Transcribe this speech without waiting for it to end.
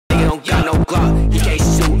don't got no Glock. He can't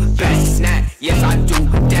shoot back, snap. Yes, I do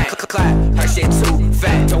that. Clap, her shit too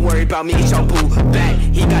fat. Don't worry about me, get your boo back.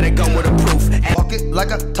 He gotta go with a proof. Walk it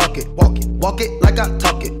like I talk it, walk it. Walk it like I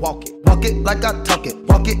talk it, walk it. Walk it like I talk it,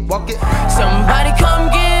 walk it, walk it. Somebody come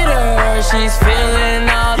get her, she's feeling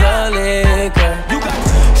all the liquor. You got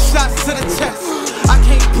shots to the chest, I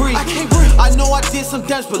can't breathe. I know I did some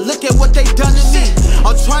damage, but look at what they done to me.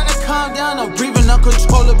 I'm trying to calm down, I'm breathing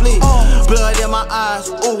uncontrollably. Blood in my eyes,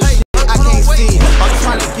 ooh, shit, I can't see. I'm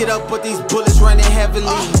trying to get up, but these bullets running heavily.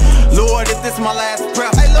 Lord, if this my last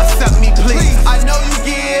breath, accept me, please. I know you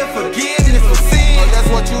give forgiveness for sin. That's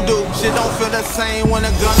what you do. Shit don't feel the same when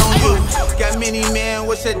a gun on you. Got many men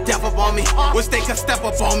wish they death up on me, wish they could step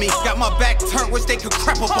up on me. Got my back turned, wish they could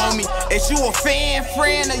crap up on me. Is you a fan,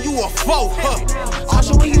 friend, or you a foe?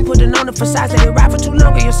 Also, when you put it on the facade, let it ride for too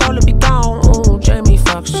long and your soul will be gone. Ooh, Jamie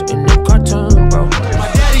Foxx in the cartoon, bro. My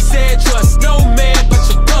daddy said trust no man but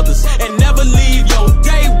your brothers, and never leave your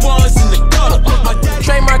day ones in the gutter. My daddy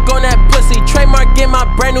trademark on that pussy, trademark in my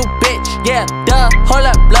brand new bitch. Yeah, duh, hold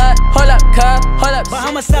up, blood, hold up, cuz, hold up.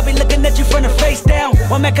 Bahamas, I be looking at you from the face down.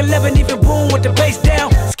 1 Mac 11, even boom with the bass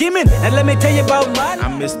down. Skimming, and let me tell you about mine.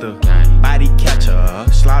 I'm Mr. Body Catcher,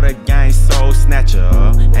 Slaughter Gang Soul Snatcher.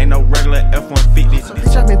 Ain't no regular F-150.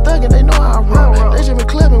 Bitch, I been thuggin', they know how I roll. They just been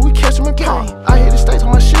clubbing, we catch them again. I hit the States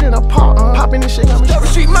on my shit and I pop. Poppin' this shit, got me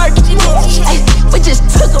Street Market. We just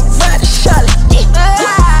took a ride to Charlotte.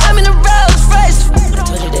 I'm in the Rolls Royce. I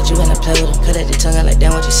told you that you wanna play with him. Cut at the tongue out like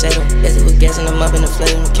damn what you said. Yes, it was gassing them up in the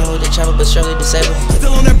flavor. Came with the chopper, but surely disabled.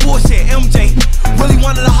 Still on that bullshit, MJ. Really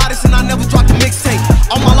one of the hottest, and I never dropped a mixtape.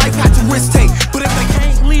 All my life had to risk take. But if they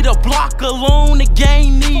can't lead a block alone, the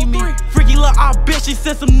gang need me. Freaky little bitch, she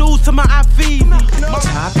sent some news to my feed.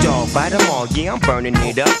 Top dog, bite them all, yeah, I'm burning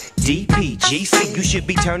it up. DPGC, you should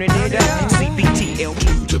be turning it up.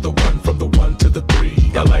 CBTLQ to the 1, from the 1 to the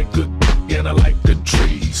 3. I like good and I like good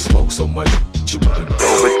trees. Smoke so much you wanna know.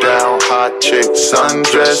 Over down, hot chick,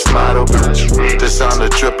 sundress model. This on the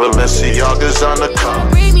triple Balenciaga's on the car.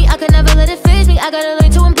 Breathe me, I can never let it phase me. I gotta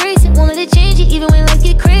learn to embrace it. Won't let it change it, even when life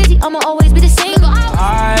get crazy. I'ma always be the same.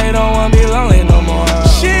 I don't wanna be lonely no more.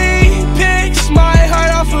 She picks my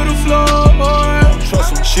heart off of the floor.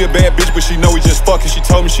 Trust her. She a bad bitch, but she know we just fucking. She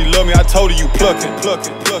told me she love me. I told her you plucking.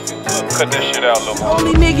 Cut that shit out, little.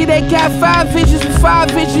 Only nigga that got 5 bitches with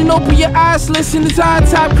 5 vision. Open your eyes, listen to our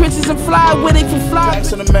top Christians and fly where they can fly.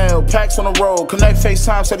 Packs in the mail, packs on the road. Connect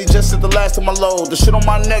FaceTime, said he just did the last of my load. The shit on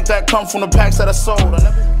my neck that come from the packs that I sold.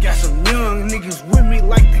 Got some young niggas with me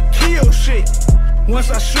like the kill shit.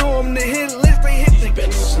 Once I show them the hit list, they hit the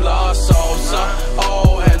bitches lost souls,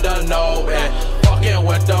 oh and I know it. Fucking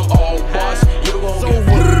with them old boys, you gon'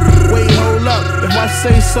 get wait, hold up. If I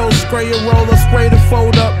say so, spray a roller, spray the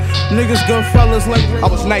fold up. Niggas good fellas like I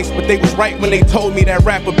was nice, but they was right when they told me that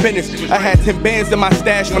rapper business. I had 10 bands in my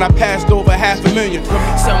stash when I passed over $500,000.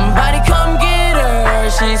 Somebody come get her,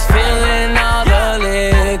 she's feeling all the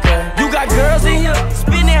liquor. You got girls in here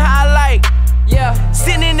spinning high like, yeah,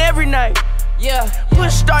 sinning every night, yeah.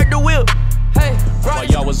 Push start the wheel. Hey, while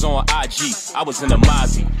y'all was on IG, I was in the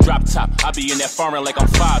Mozzie. Drop top, I be in that foreign like I'm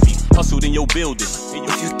 5'. Hustled in your building.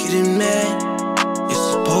 If you getting mad,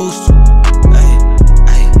 you're supposed to.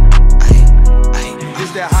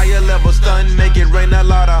 It's that higher level stun, make it rain a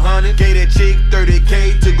lot of honey. Gave that chick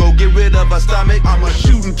 30K to go get rid of her stomach. I'm a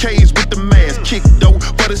shooting K's with the mask, kick dope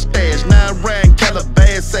for the stash. 9 rand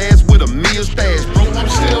Calabas ass with a meal stash. I'm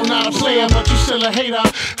still not a player, but you still a hater.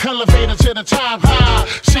 Elevator to the top high.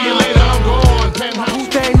 See you later, I'm going penthouse.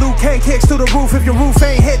 Gang Luke K kicks through the roof. If your roof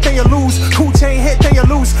ain't hit, then you lose. Cool chain hit, then you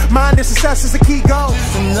lose. Mind and success is the key goal.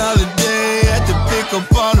 Another day at the pick up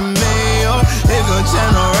on the mail. They gon'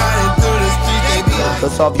 channel riding through the street. To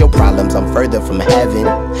solve your problems, I'm further from heaven.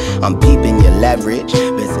 I'm peeping your leverage.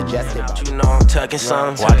 Been suggested. You know I'm tucking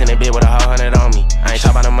some. Walking in bed with a whole 100 on me. I ain't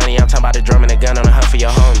talking about the money, I'm talking about the drum and the gun on the hunt for your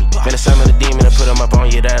homie. Finna summon the demon and put him up on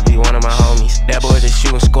you, that'll be one of my homies. That boy just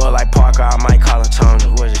shooting score like Parker, I might call him Tony.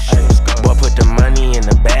 Boy, put the money in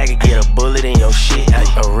the bag and get a bullet in your shit.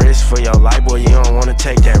 A risk for your life, boy, you don't wanna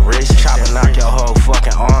take that risk. Chopper knock your whole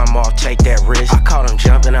fucking arm off, take that risk. I caught him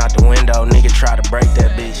jumping out the window, nigga try to break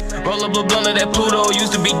that bitch. Roll up a blunt of that Pluto,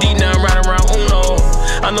 used to be deep, now I'm riding around Uno.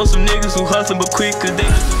 I know some niggas who hustle but quick cause they.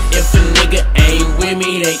 If a nigga ain't with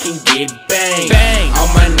me, they can get banged. Bang! All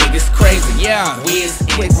my niggas crazy, yeah.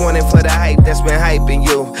 Quick warning for the hype that's been hyping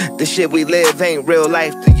you. The shit we live ain't real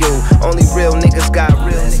life to you. Only real niggas got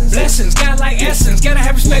real blessings, got like essence. Gotta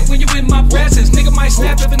have respect when you in my presence. Nigga might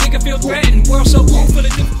snap if a nigga feel threatened. World so cool for the.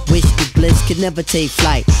 Wish the bliss could never take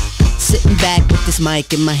flight. Sitting back with this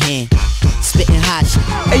mic in my hand. spitting hot shit.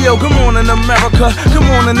 Hey yo, good morning America, good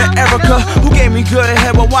morning to Erica, who gave me good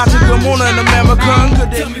head while watching Good Morning America. Good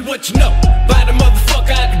day. Tell me what you know about the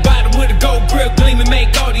motherfucker at the bottom with a gold grill gleaming,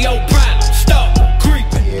 make all the old problems stop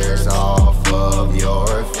creeping. Tears off of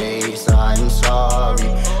your face, I'm sorry,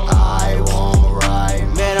 I won't write.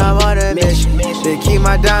 Man, I'm on a mission to keep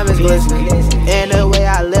my diamonds glistening. And the way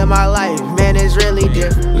I live my life, man, it's really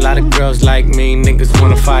different. A lot of girls like me, niggas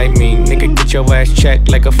wanna fight me. Nigga, get your ass checked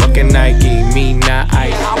like a fucking Nike. Me, not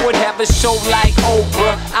ice. I would have a show like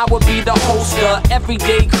Oprah. I would be the host of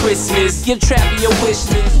Everyday Christmas. Give Travi a wish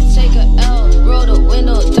list. Take a L, roll the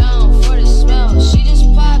window down for the smell. She just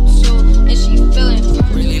popped too, and she feeling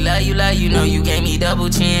fine. Really love you like you know you gave me double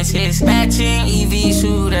chances. Matching EV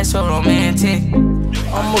shoe, that's so romantic.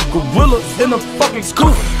 I'm a gorilla in a fucking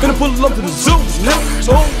scoop. Gonna pull up to the zoo, nigga.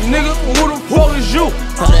 So, nigga, who the fuck is you?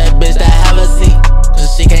 Tell that bitch to have a seat,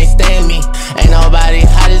 cause she can't stand me. Ain't nobody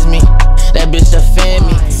hot as me. That bitch offend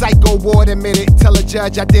me. Psycho ward admitted. Tell a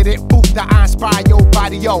judge I did it. Boot that I inspire your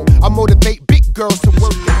body, yo. I motivate big girls to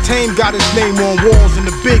work. Tame got his name on walls in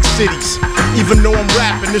the big cities. Even though I'm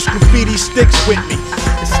rapping, this graffiti sticks with me.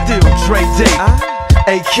 It's still Dre Day,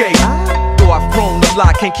 AK. Though I've grown a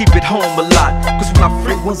lot, can't keep it home a lot. Cause when I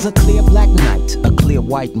freak it was a clear black night, a clear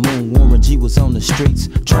white moon. Warren G was on the streets,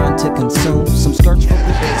 trying to consume some skirts for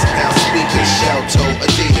the now speaking shell toe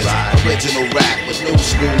Adidas. Original rap with new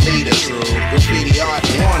school leaders. Graffiti art.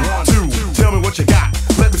 1, 2, tell me what you got.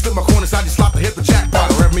 Let me flip my corners, I just slap to hit the jackpot.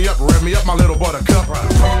 Rev me up, my little buttercup.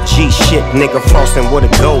 G shit, nigga frosting with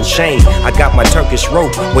a gold chain. I got my Turkish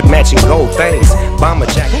rope with matching gold things. Bomber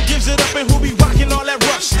jacket. Who gives it up and who be rocking all that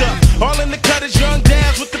rough stuff? All in the cut is young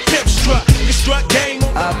dads with the pimp strut. You strut game.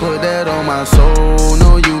 I put that on my soul,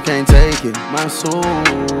 no you can't take it. My soul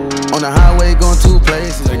on the highway going 2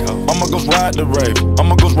 places. I'ma go ride the rave.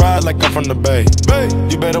 I'ma go ride like I'm from the Bay. Bay,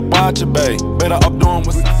 you better watch it, babe. Better up doing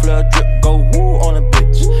what's flood drip, go woo on a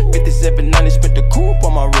bitch. 5790, spent the coupe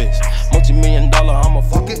on my wrist. Multi-million-dollar, I'ma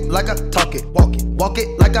walk it like I talk it. Walk it, walk it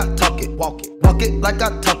like I talk it. Walk it, walk it like I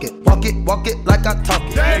talk it. Walk it like I talk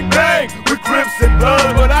it. Bang bang, with Crips and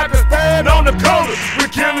blood, but I can stand on the corner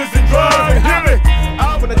with killers and drugs and healing.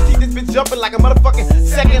 I'm gonna keep this bitch jumping like a motherfucking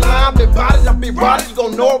second line. Been bodied, I'm big bodied. You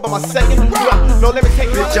gon' know it by my second drop. No, let me take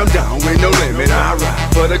it. Bitch, I'm down with no limit. I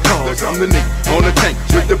ride for the cause. I'm the nigga on the tank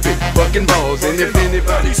with the big fucking balls. And if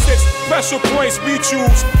anybody 6 special points we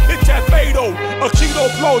choose. It's that Fado, a keto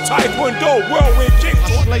flow, taekwondo, whirlwind kick.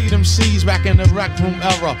 I slayed them C's back in the rec room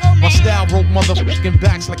era. My style broke motherfucking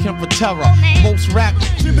backs like him for terror. Most rap.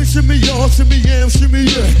 Shimmy, shimmy, y'all, shimmy, yeah, shimmy,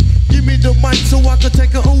 yeah. Give me the mic so I can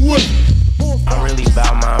take it away. I'm really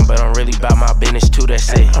about mine, but I'm really about my business too, that's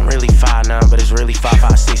it. I'm really 5'9", but it's really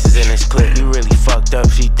 5'6" in this clip. You really fucked up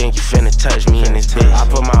if you think you finna touch me in this bitch. I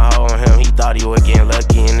put my hoe on him, he thought he was getting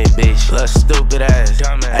lucky in this bitch. Little stupid ass,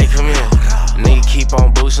 hey come here. Nigga keep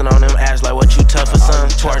on boosting on them ass like what you tough or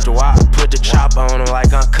something. Twerk the wop, put the chopper on him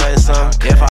like I'm